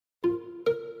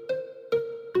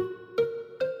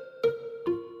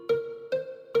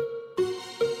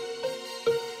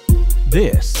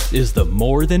This is the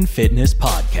More Than Fitness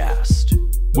Podcast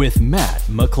with Matt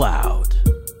McLeod.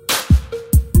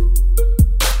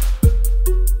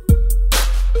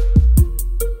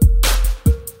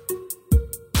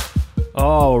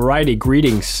 Alrighty,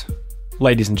 greetings,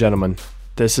 ladies and gentlemen.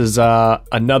 This is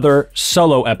another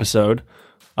solo episode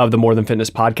of the More Than Fitness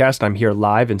Podcast. I'm here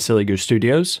live in Silly Goose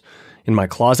Studios in my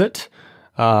closet.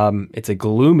 It's a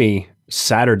gloomy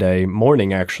Saturday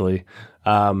morning, actually.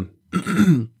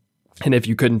 And if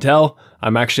you couldn't tell,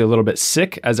 I'm actually a little bit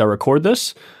sick as I record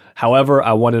this. However,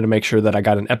 I wanted to make sure that I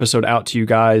got an episode out to you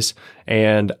guys.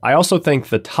 And I also think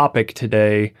the topic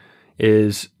today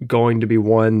is going to be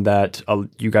one that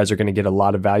you guys are going to get a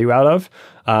lot of value out of.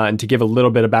 And to give a little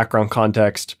bit of background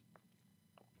context,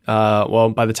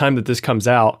 by the time that this comes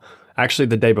out, actually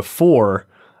the day before,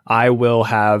 I will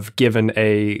have given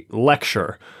a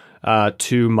lecture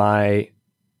to my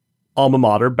alma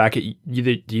mater back at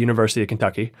the University of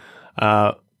Kentucky.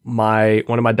 One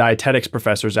of my dietetics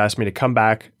professors asked me to come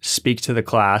back, speak to the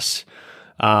class,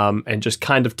 and just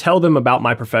kind of tell them about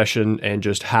my profession and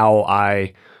just how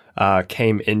I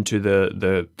came into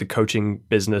the coaching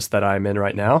business that I'm in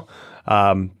right now,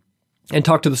 and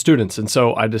talk to the students. And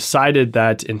so I decided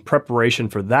that in preparation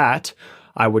for that,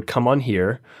 I would come on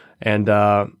here, and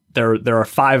there are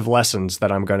 5 lessons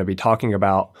that I'm going to be talking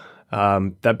about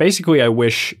that basically I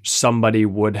wish somebody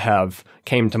would have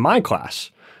came to my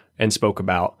class and spoke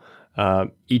about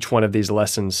each one of these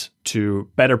lessons to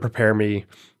better prepare me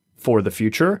for the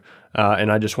future.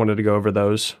 And I just wanted to go over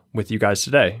those with you guys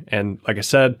today. And like I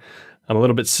said, I'm a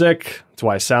little bit sick. That's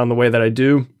why I sound the way that I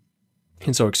do.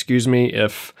 And so excuse me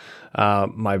if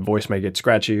my voice may get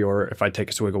scratchy or if I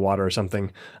take a swig of water or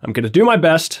something. I'm going to do my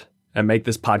best and make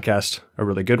this podcast a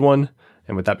really good one.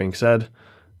 And with that being said,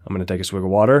 I'm going to take a swig of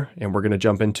water and we're going to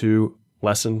jump into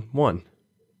lesson 1.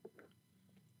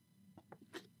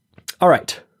 All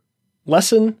right.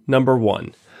 Lesson number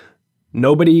 1.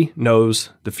 Nobody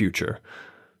knows the future.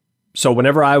 So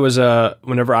whenever I was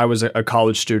a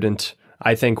college student,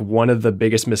 I think one of the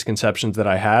biggest misconceptions that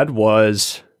I had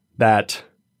was that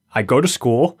I go to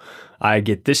school, I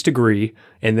get this degree,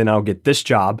 and then I'll get this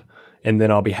job, and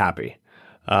then I'll be happy.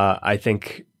 I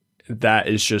think that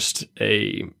is just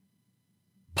a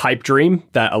pipe dream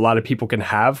that a lot of people can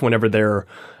have whenever they're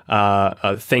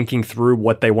thinking through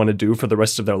what they want to do for the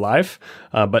rest of their life.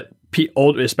 But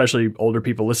especially older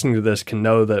people listening to this can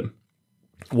know that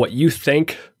what you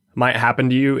think might happen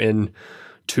to you in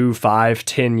 2, 5,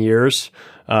 10 years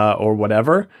or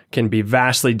whatever can be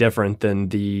vastly different than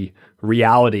the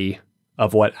reality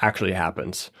of what actually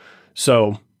happens.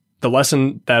 So the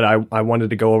lesson that I wanted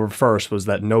to go over first was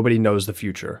that nobody knows the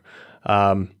future,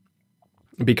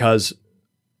 because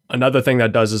another thing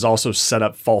that does is also set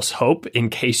up false hope in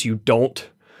case you don't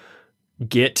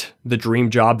get the dream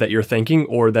job that you're thinking,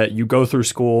 or that you go through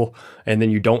school and then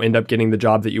you don't end up getting the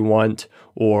job that you want.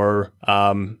 Or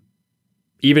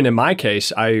even in my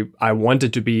case, I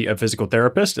wanted to be a physical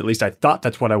therapist. At least I thought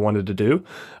that's what I wanted to do.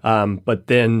 But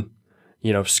then,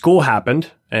 school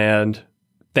happened and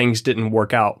things didn't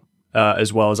work out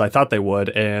as well as I thought they would.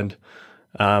 And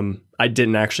I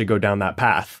didn't actually go down that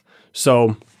path.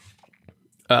 So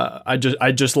I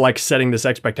just like setting this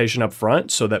expectation up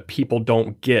front so that people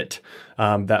don't get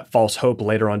that false hope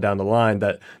later on down the line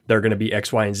that they're going to be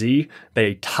X, Y, and Z.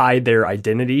 They tie their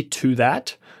identity to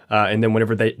that. And then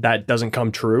whenever that doesn't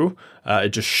come true, it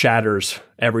just shatters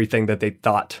everything that they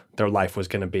thought their life was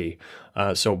going to be.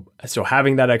 So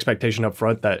having that expectation up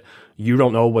front that you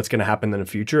don't know what's going to happen in the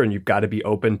future, and you've got to be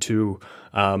open to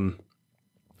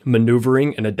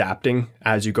maneuvering and adapting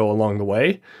as you go along the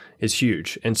way is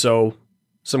huge. And so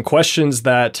some questions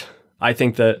that I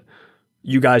think that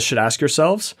you guys should ask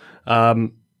yourselves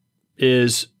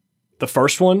is the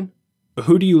first one: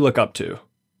 who do you look up to?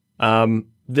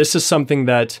 This is something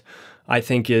that I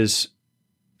think is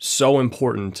so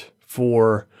important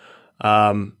for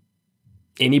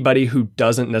anybody who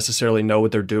doesn't necessarily know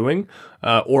what they're doing,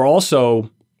 or also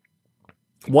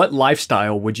what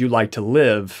lifestyle would you like to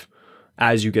live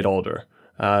as you get older?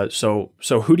 So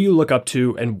who do you look up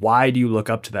to, and why do you look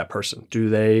up to that person? Do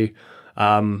they,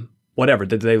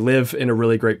 did they live in a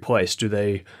really great place? Do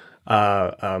they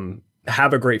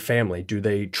have a great family? Do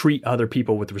they treat other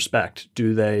people with respect?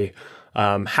 Do they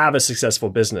have a successful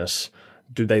business?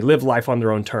 Do they live life on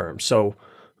their own terms? So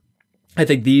I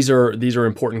think these are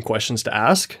important questions to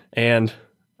ask. And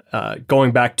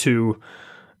going back to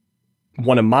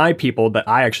one of my people that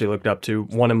I actually looked up to,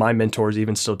 one of my mentors,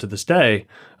 even still to this day,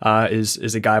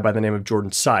 is a guy by the name of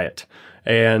Jordan Syatt.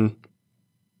 And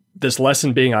this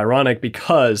lesson being ironic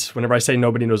because whenever I say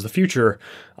nobody knows the future,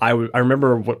 I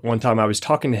remember one time I was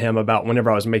talking to him about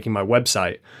whenever I was making my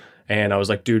website, and I was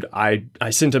like, dude, I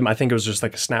sent him, I think it was just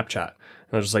like a Snapchat.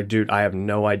 And I was just like, dude, I have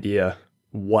no idea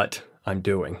what I'm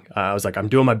doing. I was like, I'm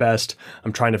doing my best.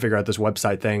 I'm trying to figure out this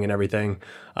website thing and everything.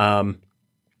 And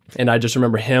I just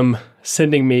remember him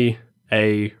sending me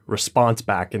a response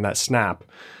back in that snap.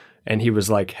 And he was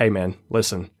like, hey man,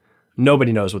 listen,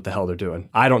 nobody knows what the hell they're doing.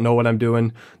 I don't know what I'm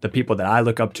doing. The people that I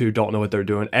look up to don't know what they're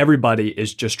doing. Everybody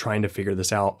is just trying to figure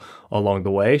this out along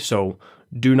the way. So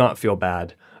do not feel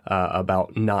bad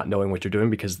about not knowing what you're doing,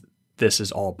 because this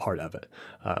is all part of it.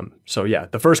 So yeah,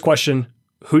 the first question,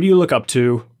 who do you look up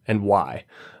to and why?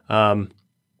 The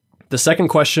second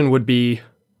question would be,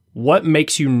 what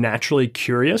makes you naturally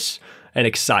curious and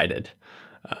excited?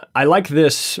 I like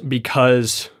this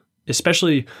because,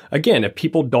 especially, again, if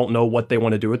people don't know what they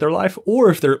want to do with their life,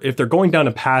 or if they're going down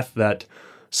a path that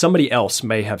somebody else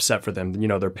may have set for them,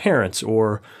 their parents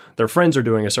or their friends are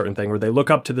doing a certain thing, or they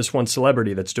look up to this one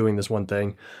celebrity that's doing this one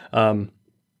thing, or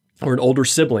an older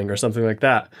sibling or something like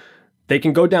that. They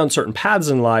can go down certain paths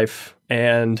in life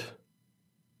and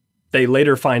they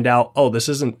later find out, oh, this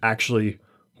isn't actually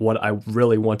what I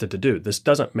really wanted to do. This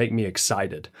doesn't make me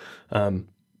excited.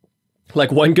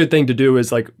 Like one good thing to do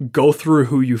is like go through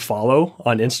who you follow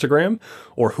on Instagram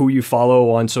or who you follow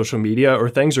on social media or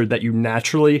things, or that you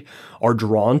naturally are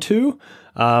drawn to.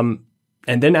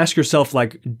 And then ask yourself,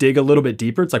 like, dig a little bit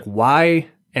deeper. It's like, why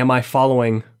am I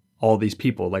following all these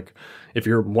people? Like, if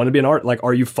you want to be an art, like,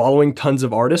 are you following tons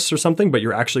of artists or something, but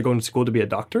you're actually going to school to be a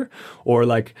doctor? Or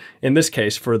like in this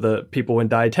case, for the people in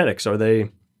dietetics, are they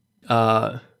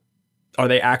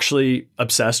actually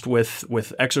obsessed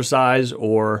with exercise?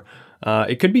 Or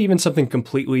it could be even something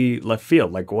completely left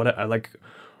field, like like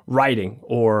writing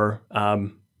or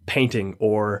painting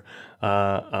or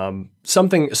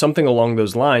something along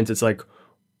those lines. It's like,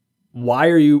 why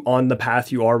are you on the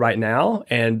path you are right now?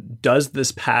 And does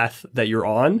this path that you're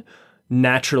on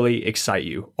naturally excite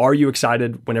you? Are you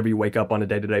excited whenever you wake up on a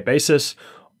day-to-day basis?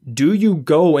 Do you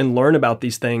go and learn about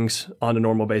these things on a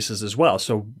normal basis as well?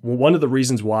 So one of the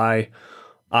reasons why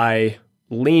I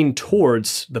leaned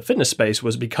towards the fitness space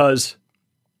was because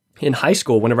in high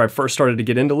school, whenever I first started to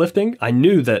get into lifting, I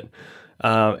knew that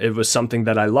it was something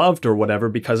that I loved or whatever,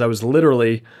 because I was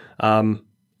literally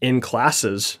in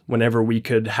classes whenever we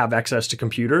could have access to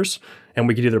computers and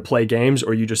we could either play games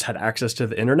or you just had access to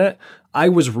the internet. I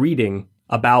was reading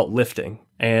about lifting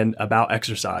and about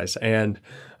exercise and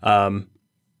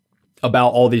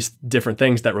about all these different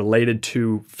things that related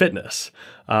to fitness.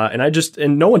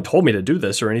 And no one told me to do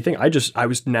this or anything. I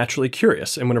was naturally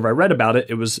curious. And whenever I read about it,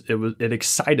 it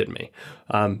excited me.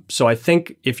 So I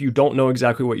think if you don't know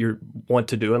exactly what you want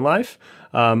to do in life,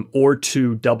 or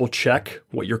to double check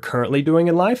what you're currently doing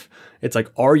in life, it's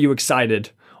like, are you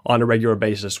excited on a regular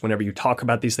basis whenever you talk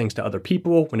about these things to other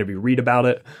people, whenever you read about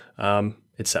it,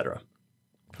 etc.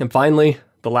 And finally,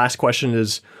 the last question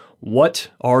is, what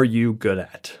are you good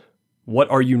at?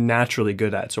 What are you naturally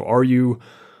good at? So are you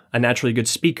a naturally good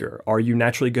speaker? Are you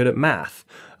naturally good at math?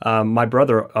 My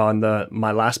brother on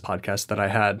my last podcast that I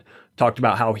had talked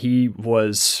about how he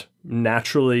was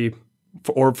naturally,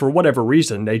 for whatever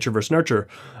reason, nature versus nurture,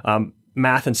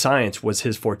 math and science was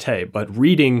his forte, but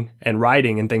reading and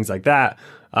writing and things like that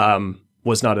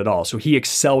was not at all. So he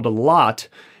excelled a lot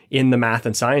in the math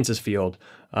and sciences field.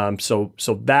 So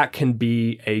that can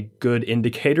be a good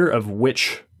indicator of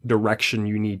which direction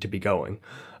you need to be going.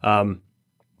 And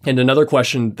another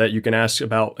question that you can ask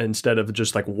about, instead of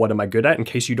just like, what am I good at? In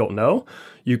case you don't know,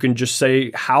 you can just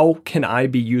say, how can I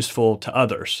be useful to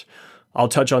others? I'll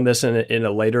touch on this in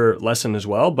a later lesson as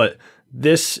well, but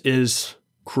this is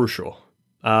crucial.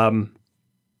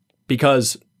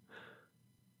 Because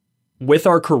with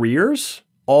our careers,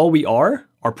 all we are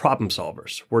problem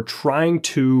solvers. We're trying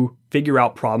to figure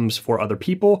out problems for other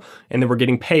people, and then we're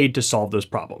getting paid to solve those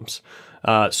problems.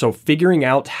 So figuring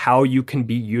out how you can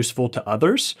be useful to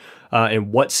others,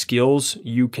 and what skills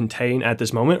you contain at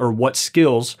this moment, or what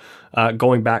skills,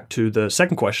 going back to the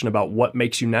second question about what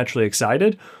makes you naturally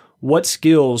excited, what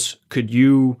skills could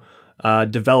you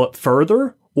develop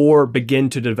further or begin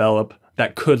to develop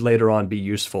that could later on be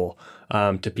useful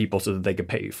to people so that they could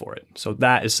pay you for it? So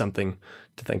that is something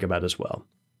to think about as well.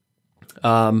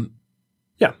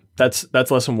 Yeah, that's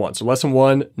lesson one. So lesson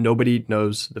one, nobody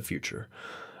knows the future.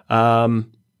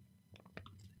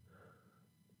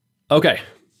 Okay.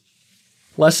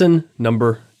 Lesson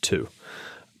number 2,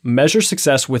 measure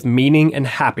success with meaning and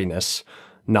happiness,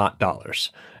 not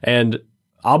dollars. And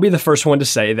I'll be the first one to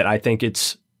say that I think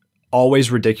it's always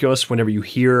ridiculous whenever you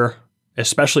hear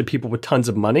especially people with tons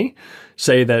of money,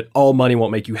 say that all money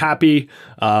won't make you happy.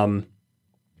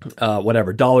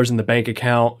 Whatever, dollars in the bank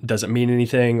account doesn't mean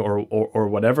anything or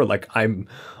whatever. Like I am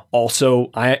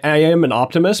an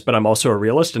optimist, but I'm also a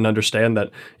realist and understand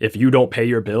that if you don't pay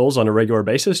your bills on a regular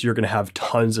basis, you're going to have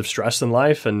tons of stress in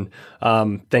life and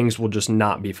things will just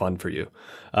not be fun for you.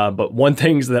 But one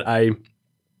things that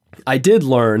I did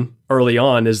learn early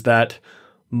on is that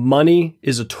money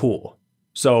is a tool.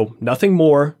 So nothing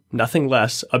more, nothing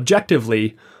less.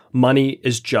 Objectively, money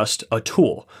is just a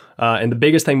tool. And the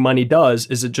biggest thing money does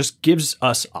is it just gives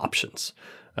us options.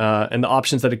 And the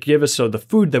options that it gives us, so the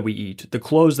food that we eat, the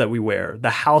clothes that we wear, the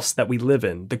house that we live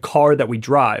in, the car that we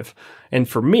drive. And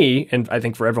for me, and I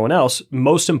think for everyone else,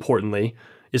 most importantly,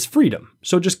 is freedom.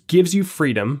 So it just gives you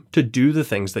freedom to do the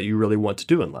things that you really want to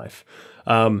do in life.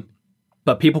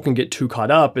 But people can get too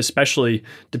caught up, especially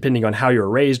depending on how you're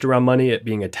raised around money, it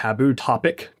being a taboo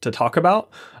topic to talk about,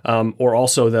 or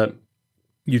also that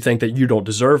you think that you don't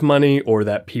deserve money or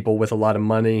that people with a lot of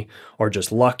money are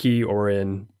just lucky or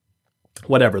in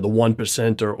whatever, the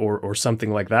 1% or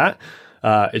something like that.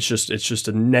 It's just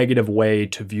a negative way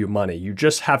to view money. You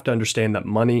just have to understand that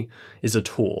money is a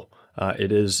tool.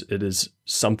 It is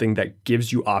something that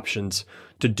gives you options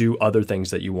to do other things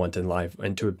that you want in life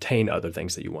and to obtain other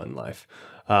things that you want in life.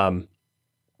 And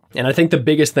I think the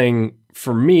biggest thing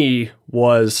for me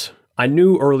was I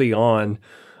knew early on,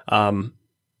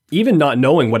 even not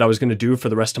knowing what I was going to do for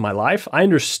the rest of my life, I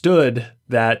understood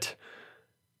that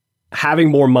having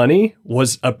more money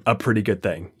was a pretty good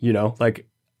thing, like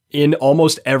in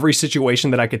almost every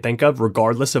situation that I could think of,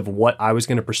 regardless of what I was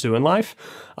going to pursue in life,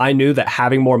 I knew that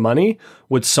having more money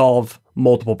would solve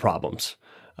multiple problems.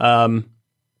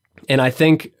 And I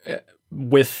think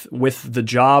with the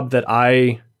job that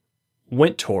I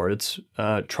went towards,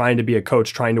 trying to be a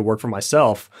coach, trying to work for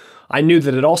myself, I knew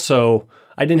that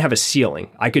I didn't have a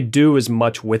ceiling. I could do as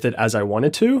much with it as I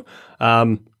wanted to.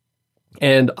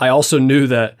 And I also knew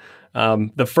that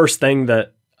the first thing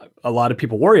that a lot of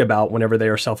people worry about whenever they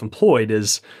are self-employed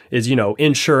is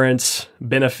insurance,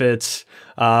 benefits,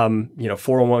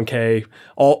 401k,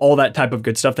 all that type of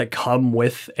good stuff that come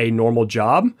with a normal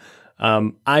job.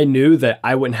 I knew that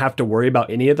I wouldn't have to worry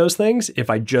about any of those things if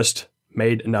I just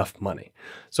made enough money.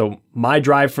 So my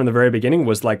drive from the very beginning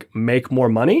was like make more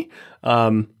money.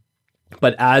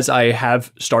 But as I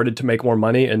have started to make more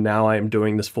money and now I am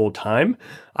doing this full time,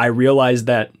 I realized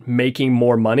that making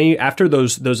more money after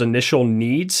those initial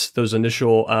needs, those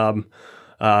initial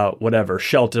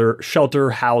shelter,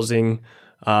 housing,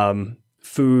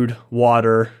 food,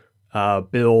 water,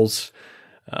 bills,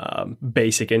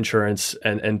 basic insurance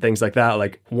and things like that.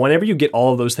 Like whenever you get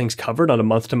all of those things covered on a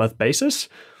month-to-month basis,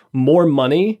 more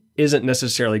money isn't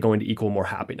necessarily going to equal more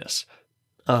happiness.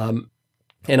 And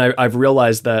I've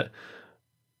realized that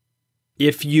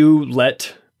if you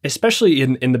especially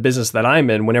in the business that I'm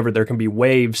in, whenever there can be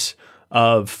waves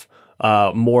of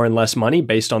more and less money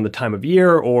based on the time of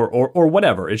year or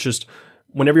whatever, it's just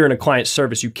whenever you're in a client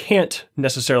service, you can't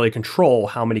necessarily control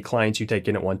how many clients you take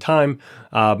in at one time.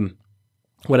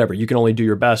 Whatever, you can only do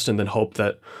your best and then hope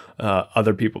that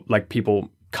other people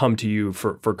come to you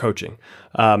for coaching.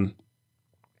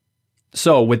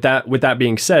 So with that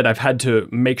being said, I've had to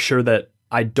make sure that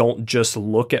I don't just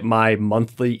look at my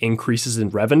monthly increases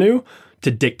in revenue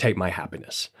to dictate my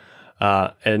happiness.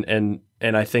 And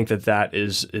I think that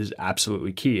is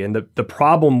absolutely key. And the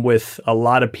problem with a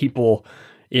lot of people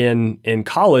in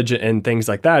college and things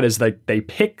like that is like they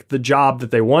pick the job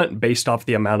that they want based off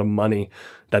the amount of money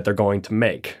that they're going to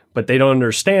make. But they don't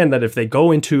understand that if they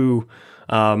go into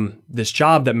this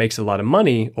job that makes a lot of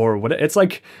money or what, it's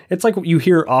like what you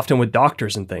hear often with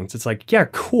doctors and things. It's like, yeah,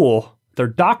 cool, they're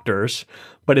doctors,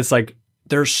 but it's like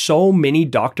there's so many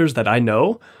doctors that I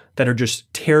know that are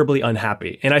just terribly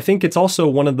unhappy. And I think it's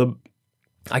also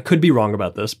I could be wrong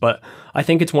about this, but I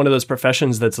think it's one of those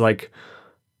professions that's like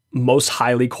most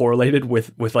highly correlated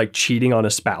with like cheating on a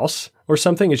spouse or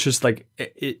something. It's just like,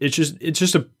 it's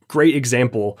just a great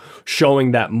example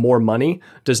showing that more money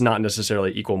does not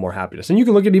necessarily equal more happiness. And you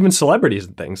can look at even celebrities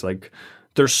and things like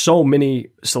there's so many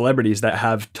celebrities that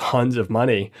have tons of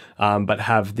money, but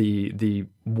have the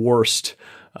worst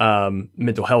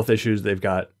mental health issues. They've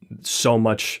got so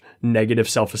much negative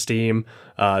self-esteem.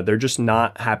 They're just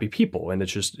not happy people. And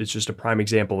it's just a prime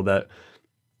example that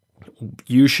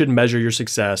you should measure your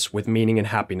success with meaning and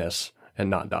happiness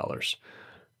and not dollars.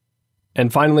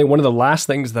 And finally, one of the last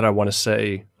things that I want to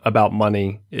say about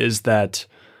money is that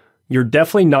you're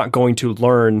definitely not going to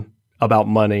learn about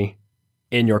money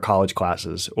in your college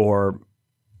classes or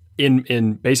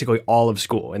in basically all of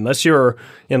school. Unless you're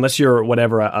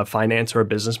whatever, a finance or a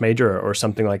business major or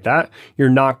something like that, you're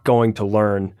not going to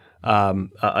learn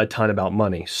a ton about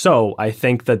money. So I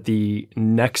think that the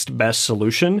next best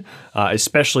solution,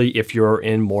 especially if you're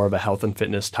in more of a health and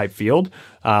fitness type field,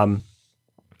 are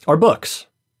books.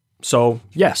 So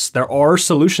yes, there are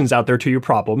solutions out there to your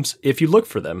problems if you look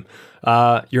for them.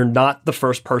 You're not the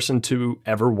first person to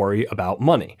ever worry about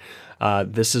money.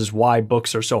 This is why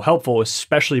books are so helpful,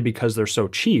 especially because they're so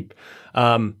cheap.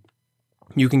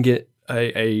 You can get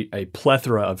a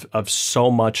plethora of so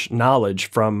much knowledge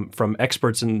from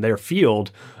experts in their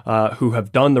field who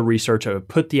have done the research, have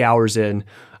put the hours in,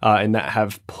 and that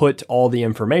have put all the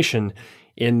information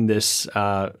in this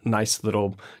nice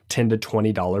little $10 to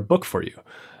 $20 book for you.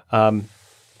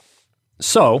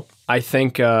 So I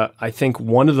think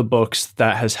one of the books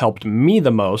that has helped me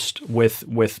the most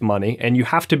with money, and you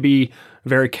have to be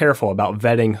very careful about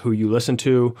vetting who you listen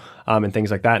to and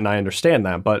things like that, and I understand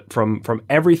that. But from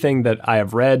everything that I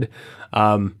have read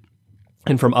and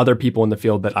from other people in the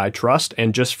field that I trust,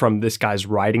 and just from this guy's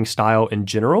writing style in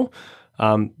general,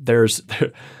 there's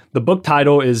the book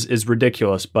title is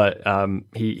ridiculous, but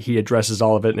he addresses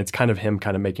all of it, and it's kind of him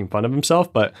kind of making fun of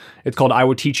himself. But it's called "I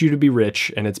Will Teach You to Be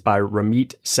Rich," and it's by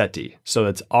Ramit Sethi. So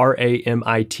it's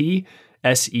RAMIT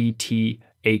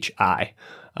SETHI.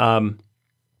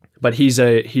 But he's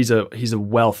a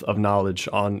wealth of knowledge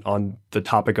on the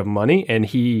topic of money, and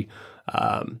he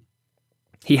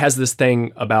has this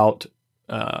thing about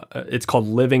it's called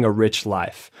living a rich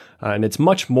life, and it's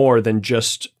much more than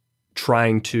just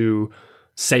trying to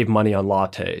save money on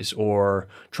lattes or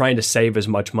trying to save as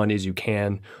much money as you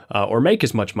can or make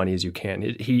as much money as you can.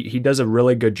 He does a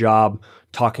really good job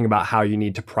talking about how you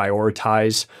need to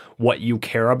prioritize what you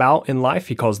care about in life.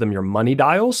 He calls them your money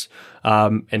dials,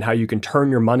 and how you can turn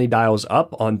your money dials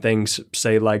up on things,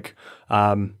 say like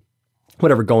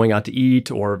whatever, going out to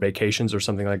eat or vacations or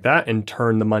something like that, and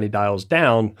turn the money dials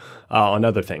down on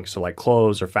other things. So like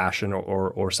clothes or fashion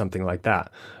or something like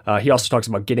that. He also talks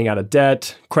about getting out of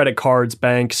debt, credit cards,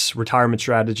 banks, retirement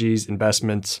strategies,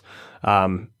 investments,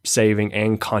 saving,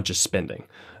 and conscious spending.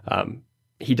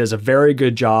 He does a very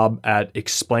good job at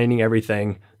explaining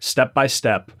everything step by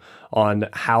step on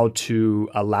how to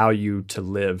allow you to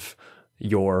live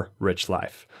your rich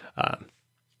life.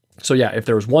 So yeah, if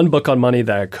there was one book on money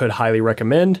that I could highly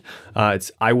recommend,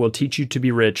 it's "I Will Teach You to Be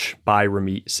Rich" by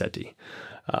Ramit Sethi.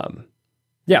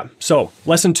 So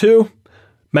lesson 2,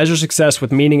 measure success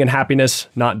with meaning and happiness,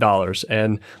 not dollars.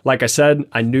 And like I said,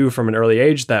 I knew from an early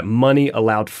age that money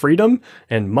allowed freedom,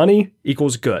 and money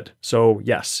equals good. So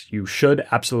yes, you should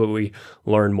absolutely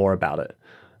learn more about it.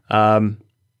 And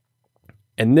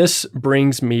this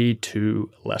brings me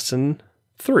to lesson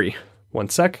 3. One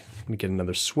sec. Let me get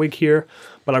another swig here,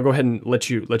 but I'll go ahead and let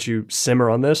you simmer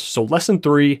on this. So lesson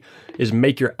 3 is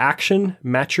make your action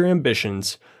match your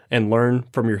ambitions and learn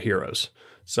from your heroes.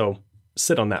 So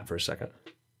sit on that for a second.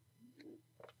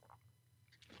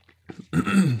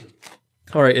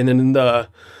 All right, and then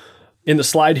in the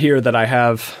slide here that I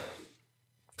have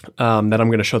that I'm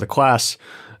going to show the class,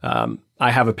 I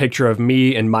have a picture of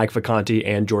me and Mike Vacanti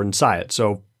and Jordan Syatt.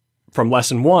 So from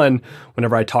lesson 1,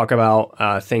 whenever I talk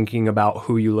about thinking about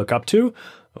who you look up to,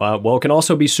 it can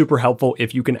also be super helpful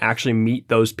if you can actually meet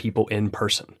those people in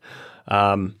person.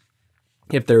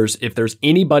 If there's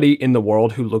anybody in the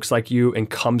world who looks like you and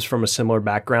comes from a similar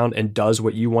background and does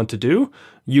what you want to do,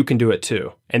 you can do it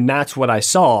too. And that's what I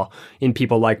saw in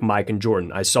people like Mike and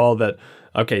Jordan. I saw that,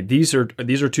 okay, these are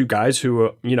two guys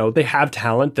who, they have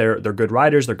talent. They're good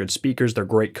writers. They're good speakers. They're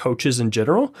great coaches in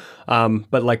general.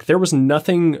 But like there was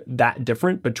nothing that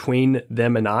different between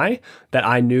them and I that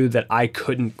I knew that I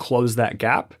couldn't close that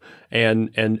gap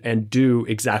and do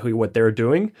exactly what they're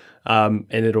doing. And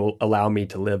it'll allow me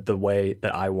to live the way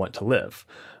that I want to live.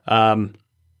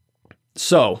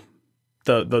 So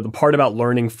the part about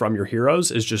learning from your heroes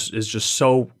is just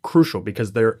so crucial,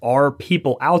 because there are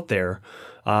people out there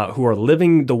who are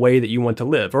living the way that you want to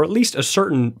live, or at least a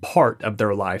certain part of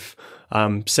their life.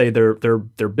 Say their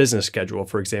business schedule,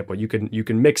 for example. You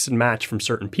can mix and match from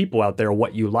certain people out there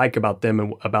what you like about them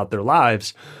and about their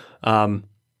lives.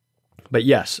 But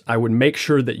yes, I would make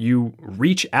sure that you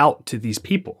reach out to these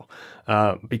people,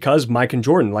 because Mike and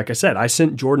Jordan, like I said, I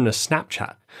sent Jordan a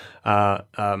Snapchat,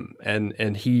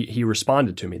 and he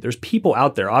responded to me. There's people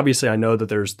out there. Obviously, I know that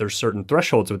there's certain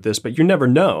thresholds with this, but you never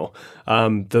know.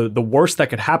 The worst that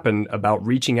could happen about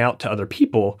reaching out to other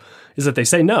people is that they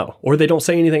say no, or they don't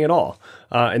say anything at all,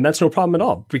 and that's no problem at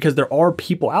all, because there are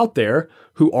people out there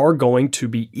who are going to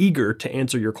be eager to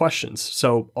answer your questions.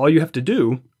 So all you have to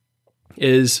do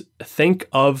is think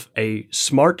of a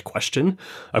SMART question,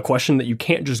 a question that you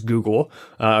can't just Google,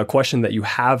 a question that you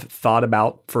have thought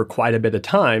about for quite a bit of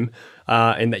time,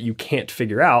 and that you can't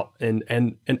figure out,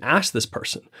 and ask this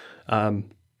person.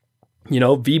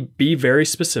 Be very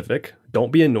specific.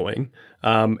 Don't be annoying,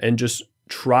 and just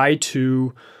try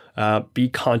to be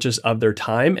conscious of their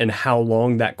time and how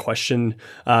long that question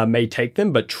may take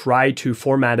them, but try to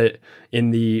format it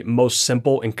in the most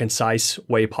simple and concise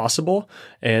way possible.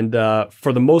 And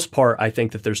for the most part, I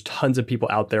think that there's tons of people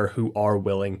out there who are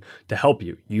willing to help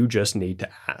you. You just need to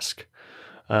ask.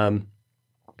 And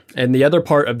the other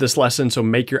part of this lesson, so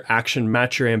make your action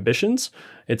match your ambitions.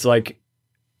 It's like,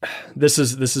 this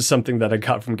is something that I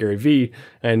got from Gary Vee,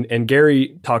 and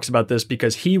Gary talks about this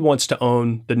because he wants to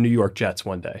own the New York Jets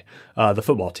one day, the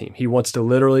football team. He wants to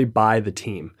literally buy the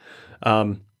team.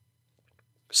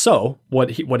 So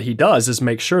what he does is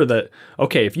make sure that,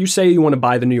 okay, if you say you want to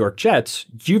buy the New York Jets,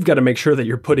 you've got to make sure that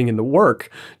you're putting in the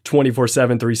work 24/7,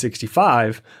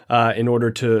 365 in order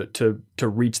to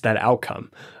reach that outcome.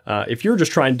 If you're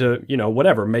just trying to,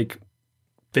 make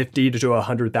 $50,000 to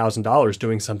 $100,000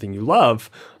 doing something you love,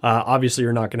 obviously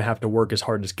you're not going to have to work as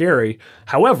hard as Gary.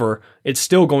 However, it's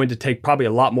still going to take probably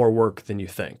a lot more work than you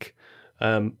think.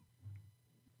 And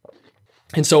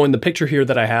so in the picture here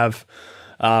that I have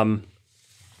on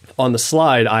the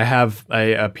slide, I have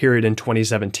a period in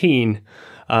 2017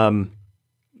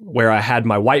 where I had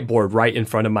my whiteboard right in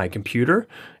front of my computer,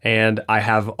 and I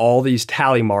have all these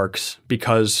tally marks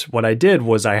because what I did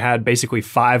was I had basically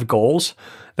 5 goals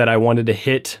that I wanted to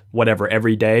hit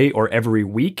every day or every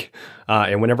week.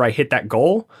 And whenever I hit that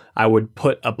goal, I would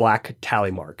put a black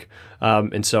tally mark.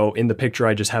 And so in the picture,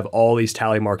 I just have all these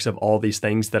tally marks of all these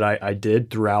things that I did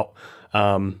throughout,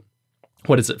 from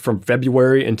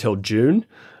February until June.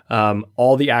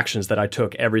 All the actions that I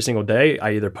took every single day,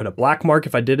 I either put a black mark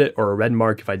if I did it or a red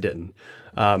mark if I didn't.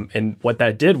 And what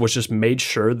that did was just made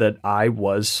sure that I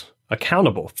was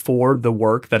accountable for the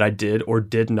work that I did or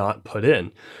did not put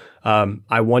in.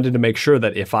 I wanted to make sure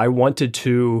that if I wanted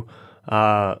to,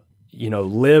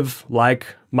 live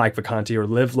like Mike Vacanti or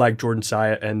live like Jordan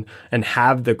Syatt and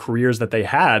have the careers that they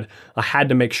had, I had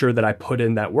to make sure that I put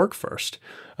in that work first.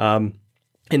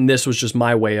 And this was just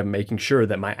my way of making sure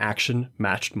that my action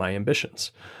matched my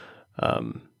ambitions.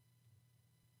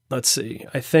 Let's see.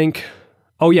 I think,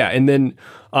 and then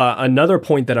another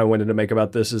point that I wanted to make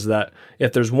about this is that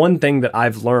if there's one thing that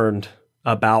I've learned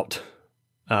about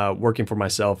working for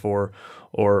myself or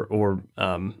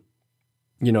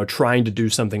trying to do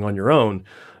something on your own,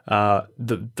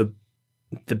 the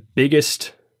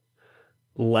biggest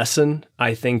lesson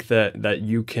I think that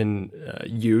you can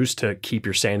use to keep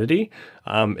your sanity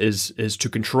is to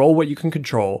control what you can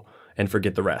control and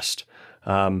forget the rest.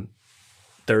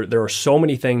 There are so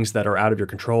many things that are out of your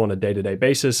control on a day-to-day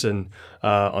basis and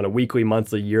on a weekly,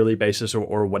 monthly, yearly basis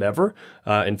or whatever.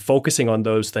 And focusing on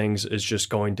those things is just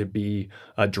going to be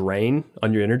a drain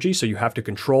on your energy. So you have to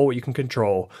control what you can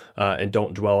control and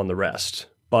don't dwell on the rest.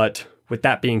 But with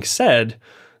that being said,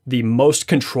 the most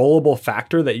controllable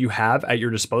factor that you have at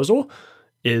your disposal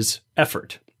is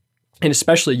effort. And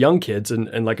especially young kids.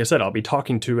 And like I said, I'll be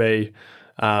talking to a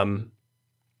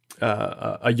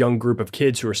young group of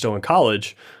kids who are still in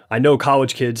college. I know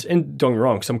college kids, and don't get me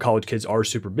wrong, some college kids are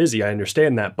super busy. I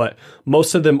understand that, but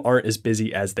most of them aren't as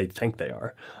busy as they think they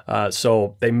are.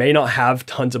 So they may not have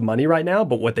tons of money right now,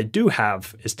 but what they do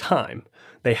have is time.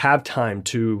 They have time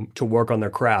to work on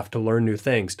their craft, to learn new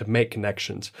things, to make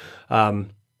connections,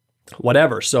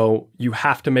 whatever. So you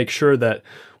have to make sure that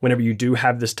whenever you do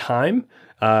have this time,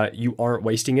 you aren't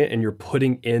wasting it and you're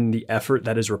putting in the effort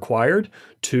that is required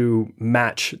to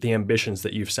match the ambitions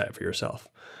that you've set for yourself.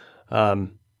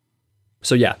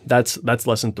 So yeah, that's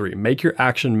lesson 3. Make your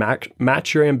action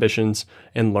match your ambitions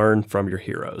and learn from your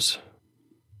heroes.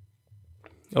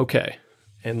 Okay.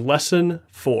 And lesson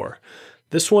 4.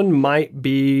 This one might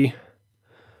be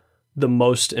the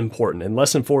most important. And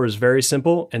lesson 4 is very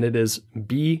simple, and it is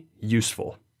be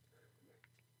useful.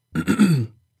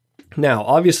 Now,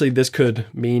 obviously, this could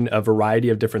mean a variety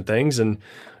of different things, and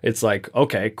it's like,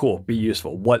 okay, cool, be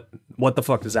useful. What the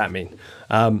fuck does that mean?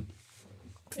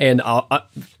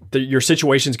 Your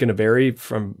situation is going to vary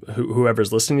from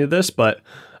whoever's listening to this, but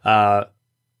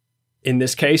in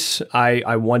this case,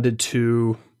 I wanted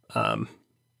to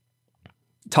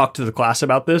talk to the class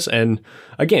about this. And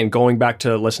again, going back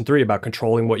to lesson 3 about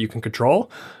controlling what you can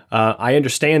control, I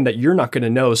understand that you're not going to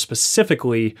know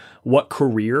specifically what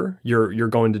career you're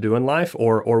going to do in life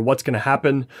or what's going to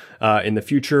happen in the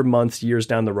future, months, years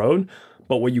down the road.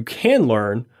 But what you can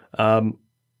learn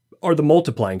are the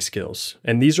multiplying skills.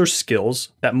 And these are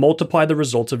skills that multiply the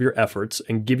results of your efforts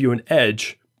and give you an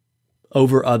edge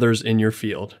over others in your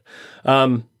field.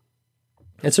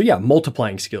 And so, yeah,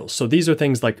 multiplying skills. So these are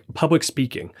things like public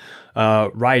speaking,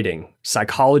 writing,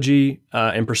 psychology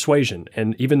and persuasion,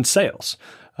 and even sales,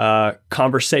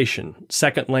 conversation,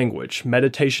 second language,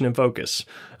 meditation and focus,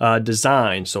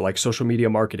 design. So like social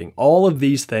media marketing. All of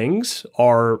these things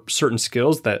are certain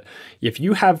skills that if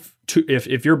you have to,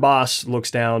 if your boss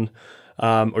looks down,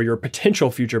 or your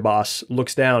potential future boss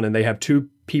looks down and they have two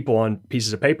people on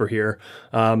pieces of paper here,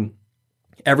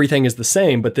 everything is the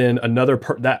same, but then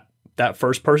that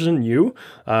first person, you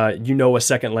know a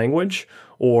second language,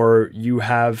 or you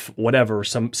have whatever,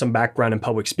 some background in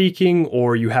public speaking,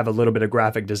 or you have a little bit of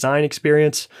graphic design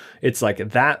experience. It's like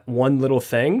that one little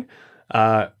thing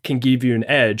can give you an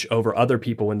edge over other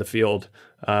people in the field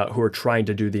who are trying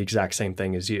to do the exact same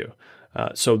thing as you.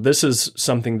 So this is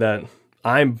something that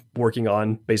I'm working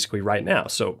on basically right now.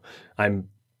 So I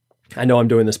know I'm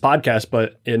doing this podcast,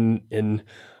 but in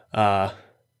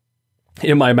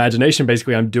my imagination,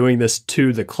 basically, I'm doing this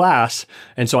to the class,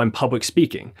 and so I'm public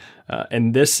speaking.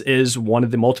 And this is one of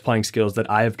the multiplying skills that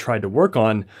I have tried to work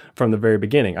on from the very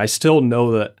beginning. I still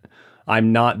know that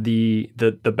I'm not the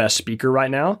best speaker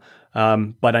right now,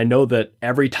 but I know that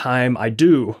every time I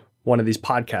do one of these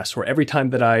podcasts, or every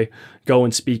time that I go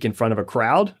and speak in front of a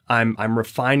crowd, I'm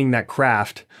refining that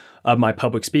craft of my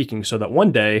public speaking, so that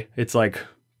one day it's like,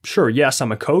 sure, yes,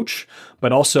 I'm a coach,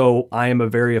 but also I am a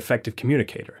very effective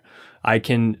communicator. I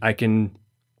can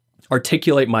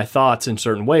articulate my thoughts in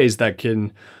certain ways that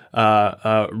can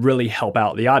really help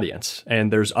out the audience.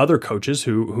 And there's other coaches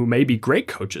who may be great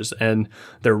coaches and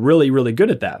they're really, really good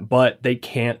at that, but they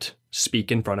can't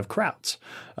speak in front of crowds.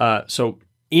 So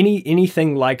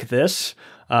anything like this,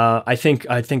 I think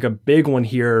a big one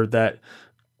here that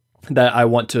I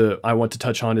want to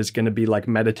touch on is going to be like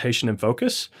meditation and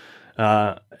focus,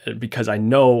 because I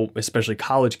know, especially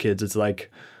college kids, it's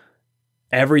like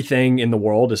everything in the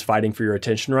world is fighting for your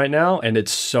attention right now, and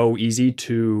it's so easy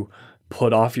to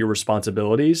put off your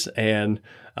responsibilities and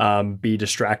be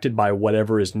distracted by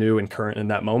whatever is new and current in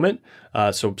that moment.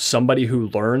 So somebody who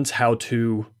learns how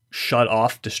to shut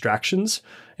off distractions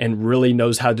and really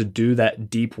knows how to do that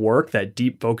deep work, that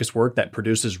deep focus work that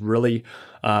produces really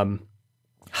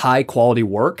high quality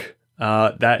work,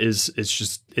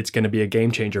 it's going to be a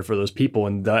game changer for those people.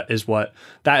 And that is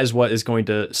what is going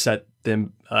to set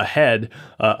them ahead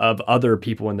of other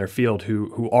people in their field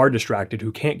who are distracted,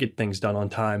 who can't get things done on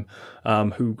time,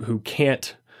 who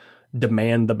can't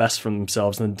demand the best from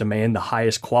themselves and demand the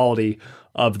highest quality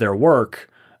of their work.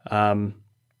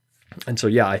 And so,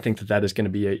 yeah, I think that is going to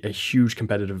be a huge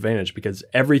competitive advantage, because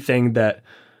everything that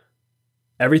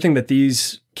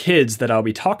these kids that I'll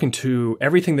be talking to,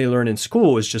 everything they learn in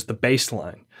school is just the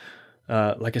baseline.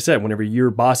 Like I said, whenever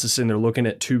your boss is sitting there looking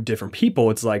at two different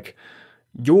people, it's like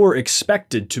you're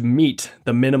expected to meet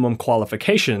the minimum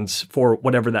qualifications for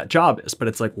whatever that job is. But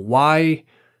it's like, why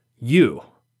you?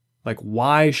 Like,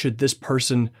 why should this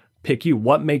person pick you?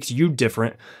 What makes you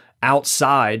different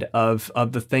outside of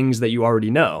the things that you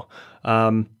already know?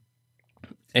 And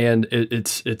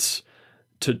it's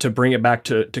to bring it back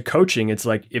to coaching. It's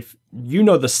like, if you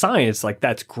know the science, like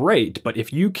that's great. But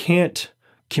if you can't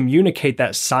communicate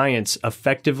that science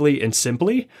effectively and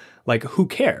simply, like who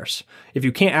cares? If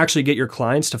you can't actually get your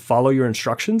clients to follow your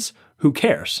instructions, who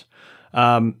cares?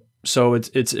 So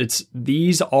it's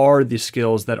these are the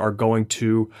skills that are going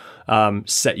to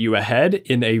set you ahead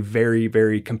in a very,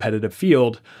 very competitive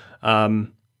field that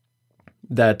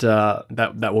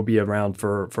will be around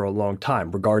for a long time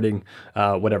regarding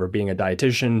whatever, being a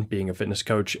dietitian, being a fitness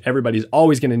coach. Everybody's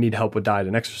always going to need help with diet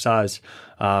and exercise,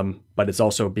 but it's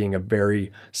also being a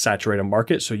very saturated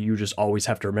market. So you just always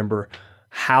have to remember,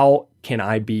 how can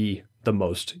I be the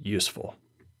most useful?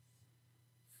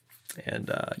 And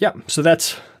so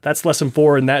that's lesson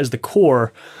 4, and that is the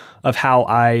core of how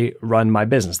I run my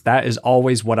business. That is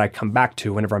always what I come back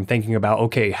to whenever I'm thinking about,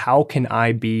 okay, how can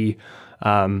I be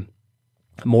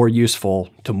more useful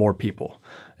to more people?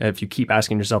 If you keep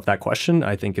asking yourself that question,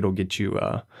 I think it'll get you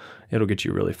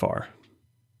really far.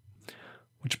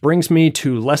 Which brings me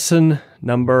to lesson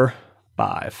number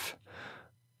 5.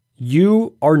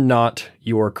 You are not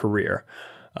your career.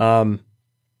 I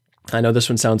know this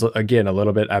one sounds, again, a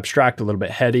little bit abstract, a little bit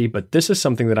heady, but this is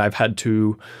something that I've had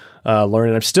to learn,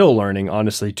 and I'm still learning,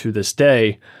 honestly, to this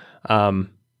day,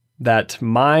 that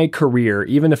my career,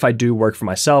 even if I do work for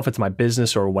myself, it's my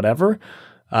business or whatever,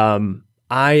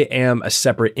 I am a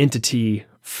separate entity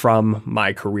from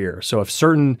my career. So if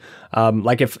certain,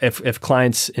 if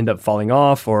clients end up falling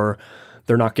off, or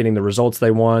they're not getting the results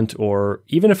they want, or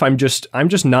even if I'm just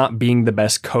not being the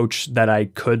best coach that I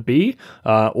could be,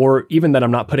 or even that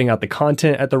I'm not putting out the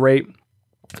content at the rate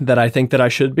that I think that I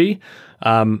should be.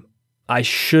 I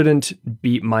shouldn't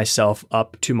beat myself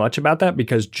up too much about that,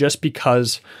 because just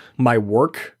because my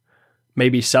work may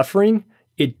be suffering,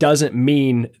 it doesn't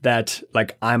mean that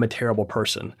like I'm a terrible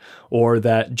person, or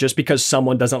that just because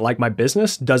someone doesn't like my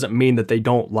business doesn't mean that they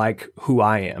don't like who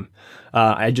I am.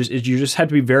 You just have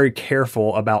to be very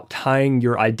careful about tying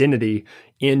your identity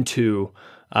into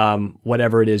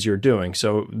whatever it is you're doing.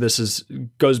 So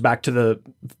goes back to the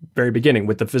very beginning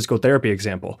with the physical therapy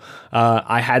example.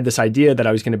 I had this idea that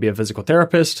I was going to be a physical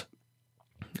therapist.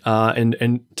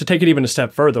 And to take it even a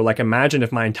step further, like imagine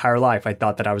if my entire life I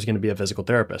thought that I was going to be a physical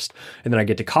therapist, and then I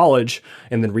get to college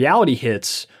and then reality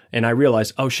hits and I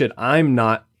realize, oh shit, I'm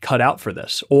not cut out for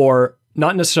this. Or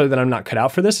not necessarily that I'm not cut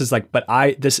out for this, is like, but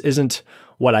this isn't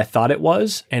what I thought it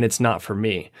was, and it's not for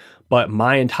me. But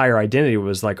my entire identity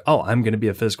was like, oh, I'm going to be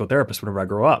a physical therapist whenever I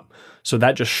grow up. So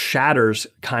that just shatters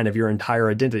kind of your entire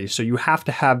identity. So you have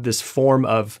to have this form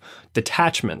of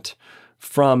detachment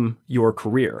from your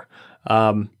career.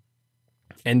 And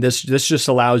this just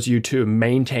allows you to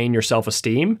maintain your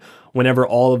self-esteem whenever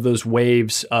all of those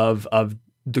waves of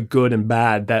the good and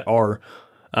bad that are,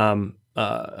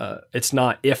 it's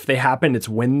not if they happen, it's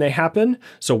when they happen.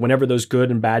 So whenever those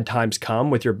good and bad times come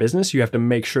with your business, you have to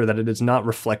make sure that it is not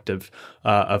reflective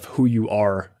of who you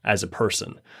are as a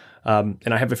person. And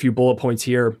I have a few bullet points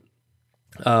here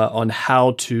on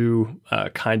how to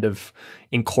kind of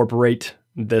incorporate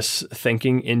this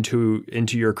thinking into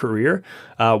your career.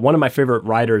 One of my favorite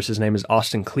writers, his name is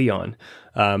Austin Kleon.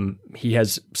 He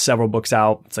has several books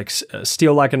out. It's like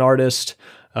Steal Like an Artist,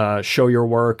 Show Your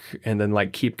Work, and then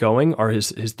like Keep Going are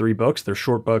his 3 books. They're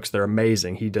short books. They're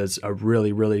amazing. He does a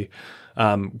really, really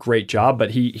great job.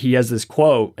 But he has this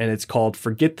quote, and it's called,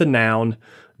 "Forget the noun,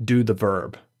 do the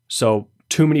verb." So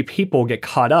too many people get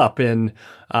caught up in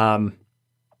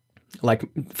like,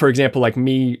 for example, like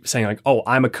me saying like, oh,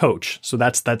 I'm a coach. So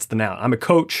that's the noun. I'm a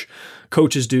coach.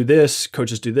 Coaches do this,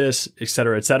 et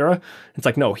cetera, et cetera. It's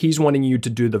like, no, he's wanting you to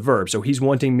do the verb. So he's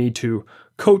wanting me to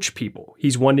coach people.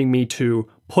 He's wanting me to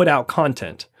put out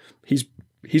content.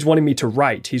 He's wanting me to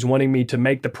write. He's wanting me to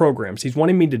make the programs. He's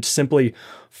wanting me to simply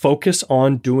focus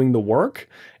on doing the work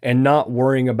and not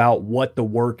worrying about what the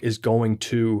work is going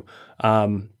to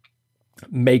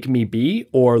make me be,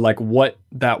 or like what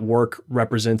that work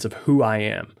represents of who I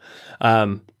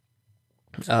am.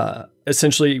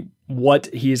 Essentially, what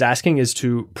he is asking is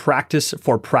to practice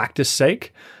for practice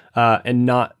sake, and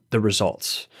not the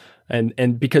results.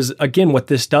 And because again, what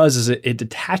this does is it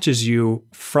detaches you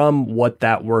from what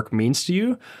that work means to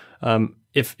you.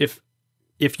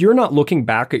 If you're not looking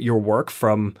back at your work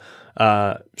from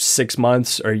 6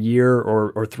 months or a year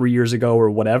or 3 years ago or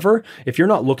whatever, if you're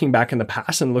not looking back in the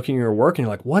past and looking at your work and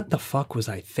you're like, what the fuck was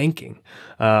I thinking?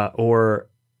 Or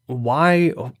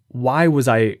why would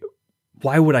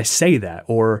I say that?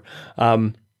 Or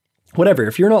whatever.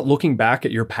 If you're not looking back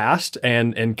at your past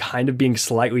and kind of being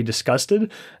slightly disgusted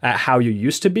at how you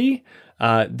used to be,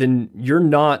 then you're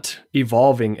not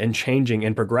evolving and changing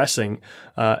and progressing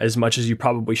as much as you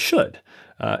probably should.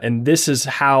 And this is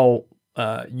how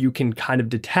you can kind of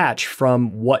detach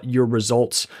from what your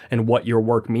results and what your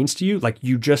work means to you. Like,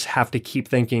 you just have to keep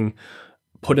thinking,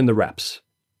 put in the reps,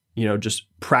 just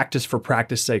practice for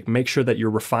practice sake. Make sure that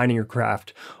you're refining your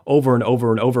craft over and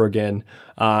over and over again,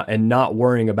 and not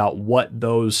worrying about what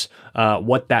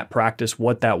that practice,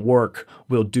 what that work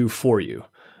will do for you.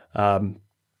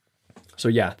 So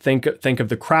yeah, think of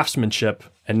the craftsmanship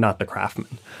and not the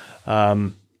craftsman.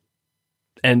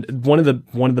 And one of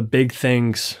the big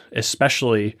things,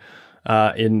 especially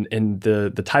in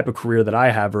the type of career that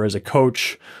I have, or as a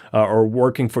coach, or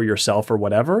working for yourself or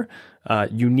whatever,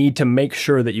 you need to make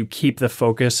sure that you keep the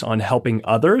focus on helping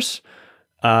others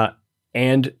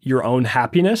and your own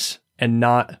happiness, and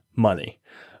not money.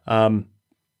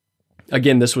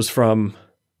 Again, this was from,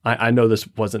 I know this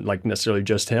wasn't like necessarily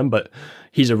just him, but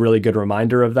he's a really good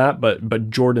reminder of that.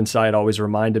 But Jordan Side always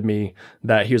reminded me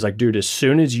that he was like, dude, as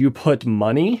soon as you put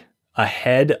money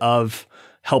ahead of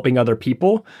helping other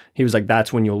people, he was like,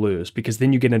 that's when you'll lose, because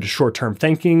then you get into short-term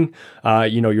thinking.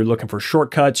 You're looking for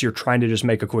shortcuts. You're trying to just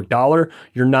make a quick dollar.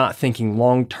 You're not thinking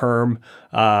long-term,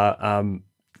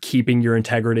 keeping your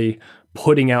integrity,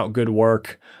 putting out good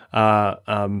work.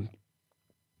 You're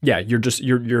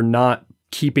not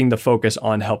keeping the focus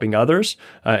on helping others,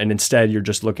 and instead you're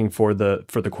just looking for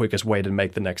the quickest way to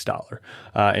make the next dollar.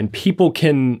 And people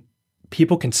can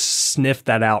sniff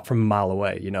that out from a mile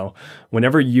away.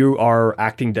 Whenever you are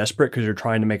acting desperate because you're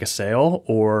trying to make a sale,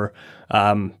 or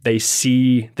they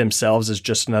see themselves as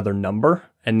just another number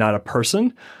and not a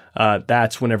person,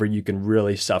 that's whenever you can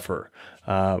really suffer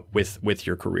with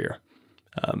your career.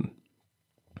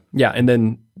 Yeah, and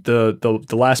then the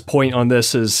last point on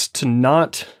this is to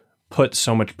not put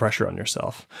so much pressure on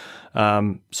yourself.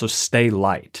 So stay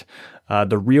light.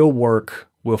 The real work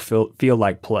will feel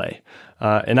like play.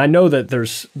 And I know that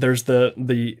there's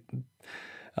the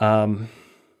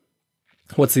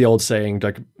what's the old saying?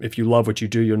 Like, if you love what you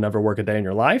do, you'll never work a day in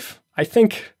your life. I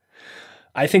think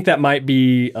that might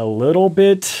be a little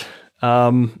bit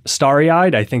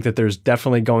starry-eyed. I think that there's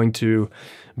definitely going to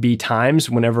be times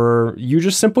whenever you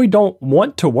just simply don't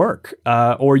want to work,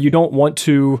 or you don't want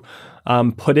to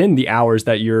put in the hours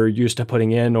that you're used to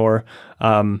putting in, or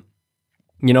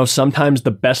sometimes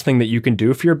the best thing that you can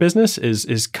do for your business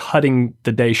is cutting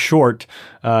the day short,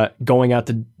 going out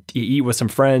to eat with some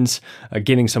friends,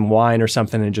 getting some wine or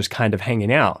something, and just kind of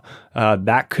hanging out.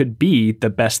 That could be the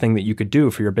best thing that you could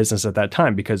do for your business at that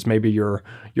time, because maybe you're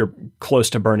close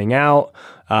to burning out.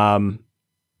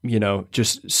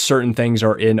 Just certain things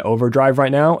are in overdrive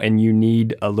right now, and you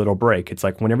need a little break. It's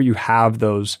like whenever you have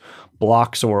those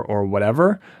blocks or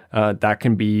whatever, that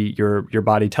can be your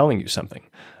body telling you something.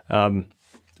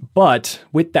 But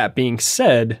with that being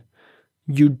said,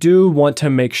 you do want to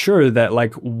make sure that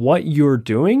like what you're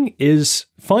doing is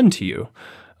fun to you.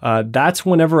 That's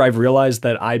whenever I've realized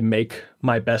that I make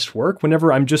my best work,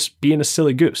 whenever I'm just being a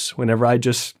silly goose, whenever I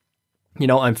just,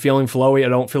 I'm feeling flowy. I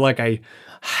don't feel like I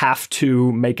have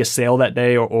to make a sale that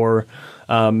day or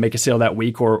make a sale that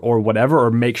week or whatever, or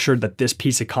make sure that this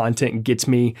piece of content gets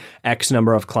me X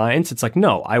number of clients. It's like,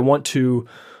 no, I want to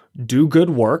do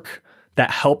good work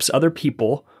that helps other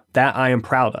people that I am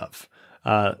proud of.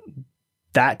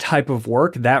 That type of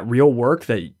work, that real work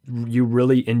that you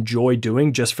really enjoy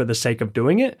doing just for the sake of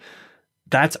doing it,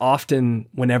 that's often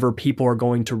whenever people are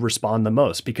going to respond the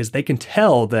most, because they can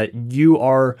tell that you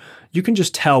can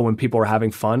just tell when people are having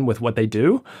fun with what they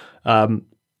do. And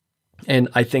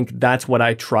I think that's what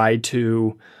I try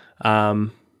to,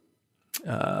 what's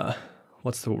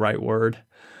the right word?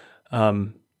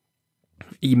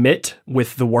 Emit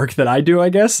with the work that I do, I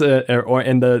guess, or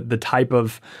in the type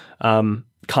of,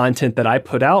 content that I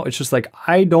put out. It's just like,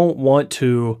 I don't want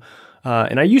to,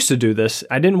 and I used to do this.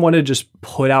 I didn't want to just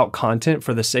put out content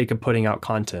for the sake of putting out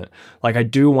content. Like, I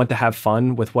do want to have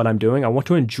fun with what I'm doing. I want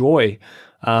to enjoy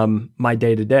my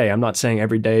day to day. I'm not saying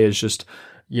every day is just,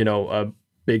 a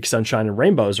big sunshine and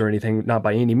rainbows or anything, not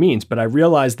by any means. But I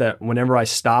realized that whenever I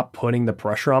stop putting the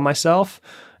pressure on myself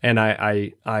and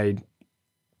I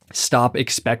stop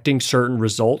expecting certain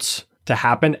results to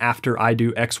happen after I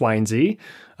do X, Y, and Z,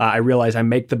 I realize I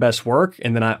make the best work,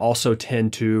 and then I also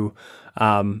tend to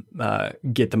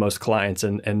get the most clients,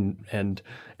 and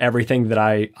everything that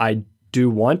I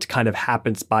do want kind of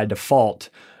happens by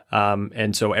default,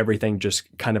 and so everything just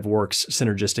kind of works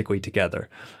synergistically together.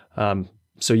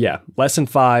 So yeah, lesson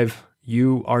 5: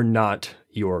 you are not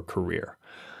your career.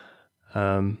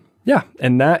 And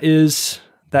that is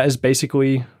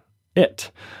basically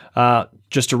it.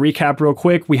 Just to recap real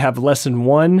quick, we have lesson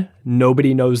 1,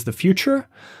 nobody knows the future.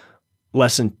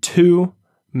 Lesson 2,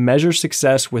 measure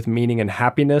success with meaning and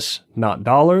happiness, not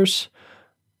dollars.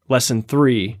 Lesson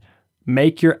 3,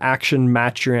 make your action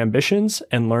match your ambitions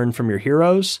and learn from your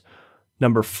heroes.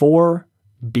 Number 4,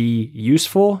 be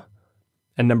useful.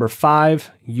 And number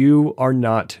 5, you are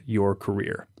not your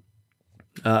career.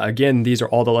 Again, these are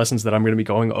all the lessons that I'm going to be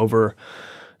going over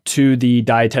to the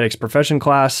dietetics profession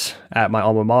class at my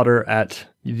alma mater at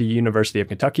the University of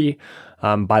Kentucky.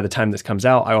 By the time this comes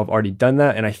out, I have already done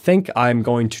that, and I think I'm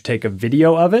going to take a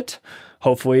video of it.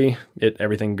 Hopefully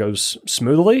everything goes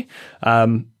smoothly.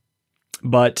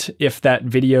 But if that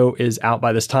video is out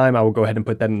by this time, I will go ahead and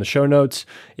put that in the show notes.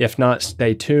 If not,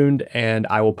 stay tuned, and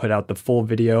I will put out the full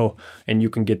video, and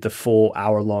you can get the full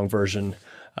hour-long version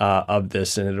of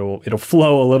this, and it'll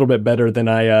flow a little bit better than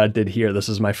I did here. This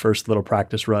is my first little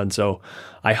practice run, so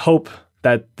I hope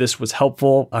that this was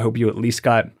helpful. I hope you at least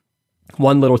got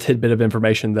one little tidbit of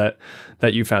information that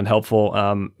you found helpful.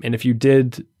 And if you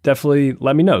did, definitely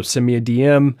let me know. Send me a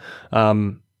DM.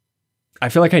 I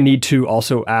feel like I need to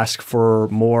also ask for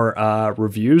more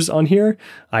reviews on here.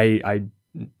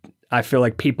 I feel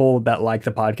like people that like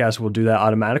the podcast will do that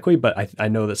automatically, but I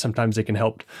know that sometimes it can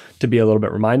help to be a little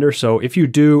bit reminder. So if you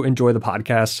do enjoy the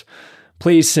podcast,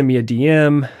 please send me a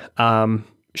DM,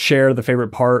 share the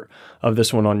favorite part of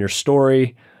this one on your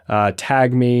story,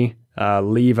 tag me,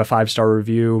 leave a 5-star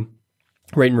review,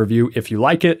 rate and review if you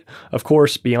like it, of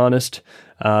course, be honest.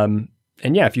 And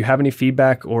yeah, if you have any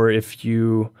feedback, or if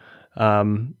you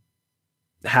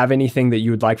have anything that you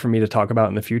would like for me to talk about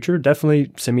in the future,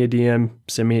 definitely send me a DM,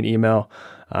 send me an email.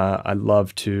 I'd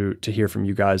love to hear from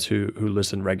you guys who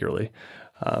listen regularly.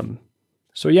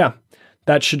 So yeah,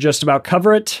 that should just about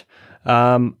cover it.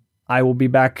 I will be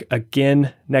back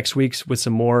again next week with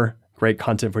some more great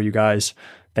content for you guys.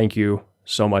 Thank you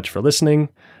so much for listening,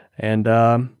 and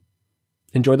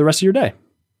enjoy the rest of your day.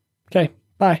 Okay,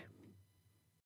 bye.